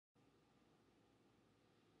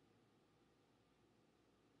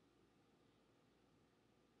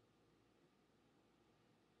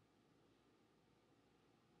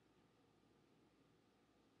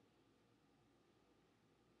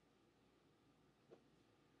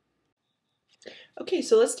Okay,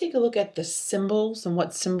 so let's take a look at the symbols and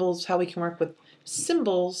what symbols, how we can work with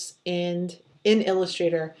symbols in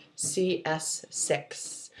Illustrator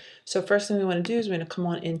CS6. So first thing we want to do is we're going to come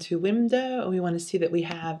on into window and we want to see that we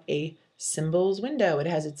have a symbols window. It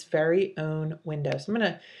has its very own window. So I'm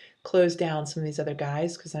going to close down some of these other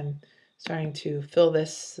guys because I'm starting to fill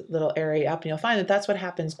this little area up, and you'll find that that's what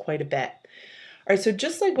happens quite a bit. All right, so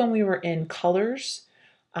just like when we were in colors,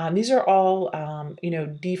 these are all,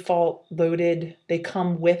 default loaded. They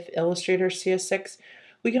come with Illustrator CS6.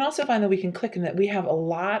 We can also find that we can click and that we have a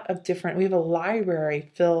lot of different, we have a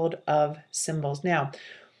library filled of symbols. Now,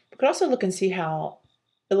 we could also look and see how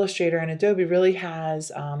Illustrator and Adobe really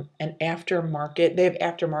has an aftermarket. They have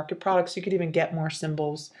aftermarket products. You could even get more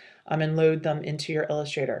symbols and load them into your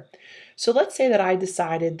Illustrator. So let's say that I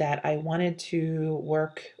decided that I wanted to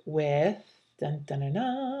work with, dun, dun, dun,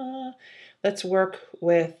 dun, let's work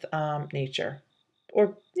with nature.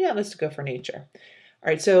 Or yeah, let's go for nature. All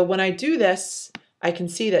right, so when I do this, I can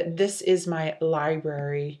see that this is my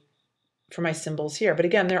library for my symbols here. But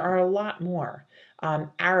again, there are a lot more.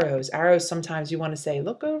 Arrows. Arrows, sometimes you want to say,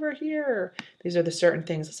 look over here. These are the certain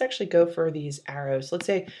things. Let's actually go for these arrows. Let's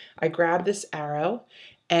say I grab this arrow,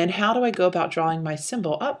 and how do I go about drawing my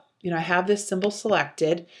symbol? Up, I have this symbol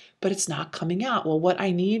selected, but it's not coming out. Well, what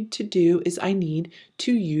I need to do is I need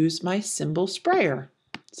to use my symbol sprayer.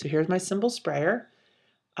 So here's my symbol sprayer.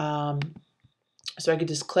 So I could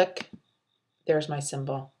just click, there's my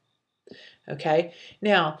symbol. Okay,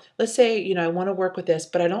 now let's say, I want to work with this,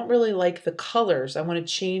 but I don't really like the colors. I want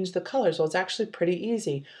to change the colors. Well, it's actually pretty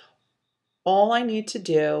easy. All I need to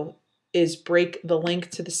do is break the link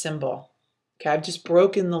to the symbol. Okay, I've just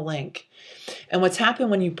broken the link. And what's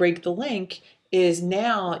happened when you break the link is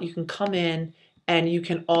now you can come in and you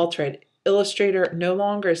can alter it. Illustrator no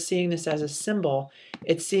longer is seeing this as a symbol.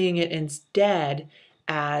 It's seeing it instead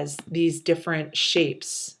as these different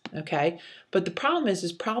shapes, okay? But the problem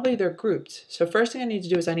is probably they're grouped. So first thing I need to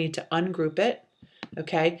do is I need to ungroup it,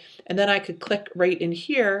 okay? And then I could click right in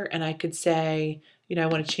here and I could say, I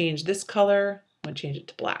want to change this color. I want to change it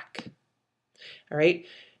to black, all right?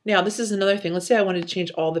 Now, this is another thing. Let's say I wanted to change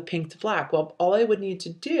all the pink to black. Well, all I would need to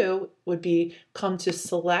do would be come to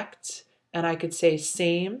select, and I could say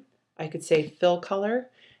same. I could say fill color,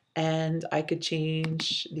 and I could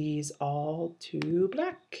change these all to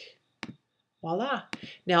black. Voila.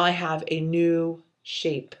 Now I have a new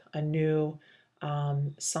shape, a new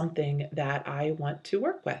something that I want to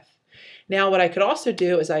work with. Now, what I could also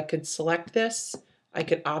do is I could select this, I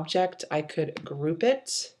could object, I could group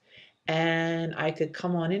it, and I could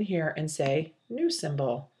come on in here and say new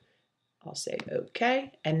symbol. I'll say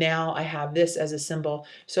okay, and now I have this as a symbol.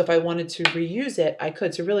 So if I wanted to reuse it, I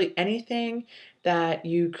could. So really anything that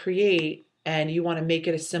you create and you want to make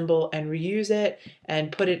it a symbol and reuse it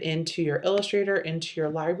and put it into your Illustrator, into your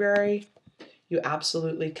library, you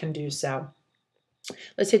absolutely can do so.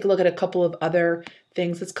 Let's take a look at a couple of other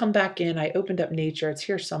things. Let's come back in. I opened up nature. It's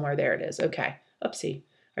here somewhere. There it is. Okay. Oopsie.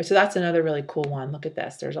 All right, so that's another really cool one. Look at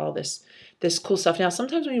this. There's all this cool stuff. Now,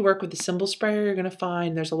 sometimes when you work with the symbol sprayer, you're going to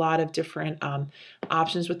find there's a lot of different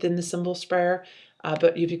options within the symbol sprayer.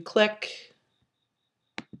 But if you click,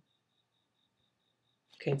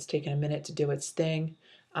 okay, it's taking a minute to do its thing.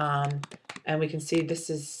 And we can see this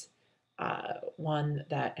is one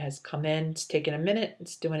that has come in. It's taking a minute.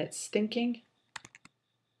 It's doing its thinking.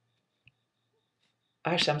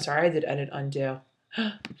 Actually, I'm sorry, I did edit undo.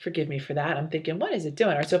 Forgive me for that. I'm thinking, what is it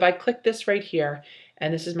doing? All right, so if I click this right here,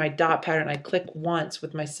 and this is my dot pattern, I click once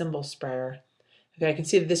with my symbol sprayer. Okay, I can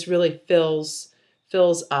see that this really fills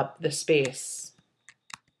up the space.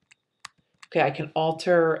 Okay, I can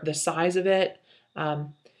alter the size of it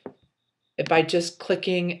by just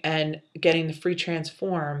clicking and getting the free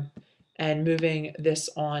transform and moving this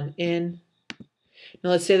on in.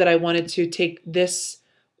 Now let's say that I wanted to take this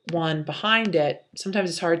one behind it. Sometimes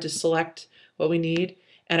it's hard to select what we need,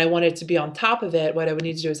 and I want it to be on top of it. What I would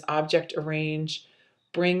need to do is object arrange,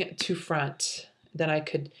 bring to front. Then I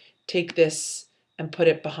could take this and put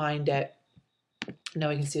it behind it. Now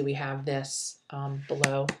we can see we have this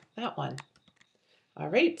below that one. All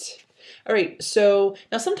right. All right, so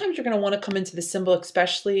now sometimes you're going to want to come into the symbol,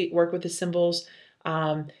 especially work with the symbols.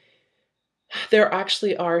 There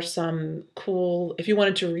actually are some cool, if you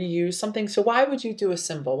wanted to reuse something, so why would you do a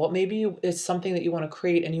symbol? Well, maybe it's something that you want to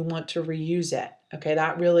create and you want to reuse it. Okay,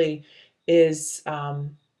 that really is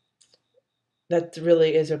a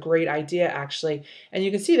great idea, actually. And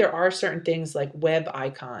you can see there are certain things like web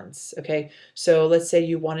icons. Okay, so let's say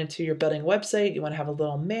you're building a website, you want to have a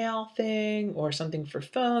little mail thing or something for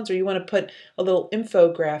phones, or you want to put a little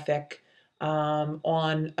infographic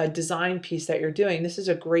on a design piece that you're doing, this is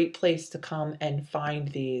a great place to come and find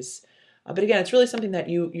these. But again, it's really something that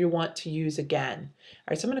you want to use again. All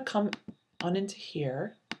right, so I'm going to come on into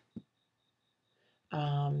here.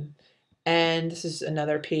 And this is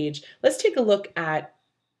another page. Let's take a look at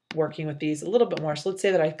working with these a little bit more. So let's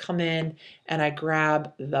say that I come in and I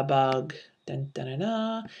grab the bug. Dun, dun, dun,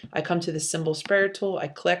 dun. I come to the symbol sprayer tool, I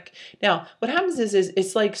click. Now, what happens is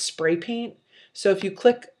it's like spray paint. So if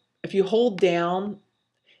you hold down,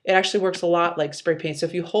 it actually works a lot like spray paint. So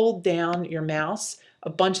if you hold down your mouse, a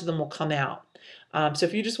bunch of them will come out. So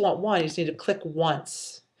if you just want one, you just need to click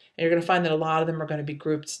once. And you're going to find that a lot of them are going to be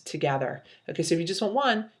grouped together. Okay, so if you just want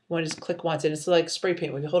one, you want to just click once. And it's like spray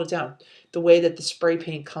paint. When you hold it down, the way that the spray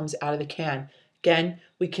paint comes out of the can. Again,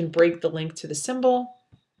 we can break the link to the symbol.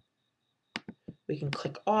 We can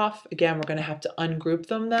click off. Again, we're going to have to ungroup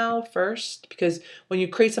them now first, because when you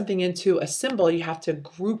create something into a symbol, you have to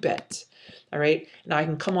group it. All right, now I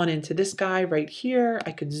can come on into this guy right here.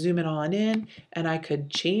 I could zoom it on in and I could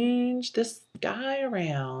change this guy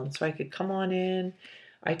around. So I could come on in.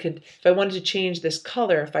 I could, if I wanted to change this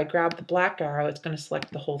color, if I grab the black arrow, it's going to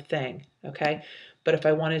select the whole thing. Okay, but if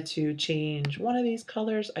I wanted to change one of these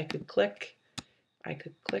colors, I could click.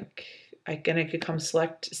 Again, I could come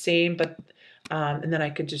select same, but and then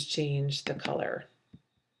I could just change the color.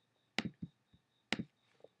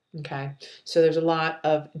 Okay, so there's a lot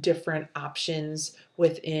of different options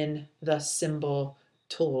within the symbol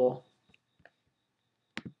tool.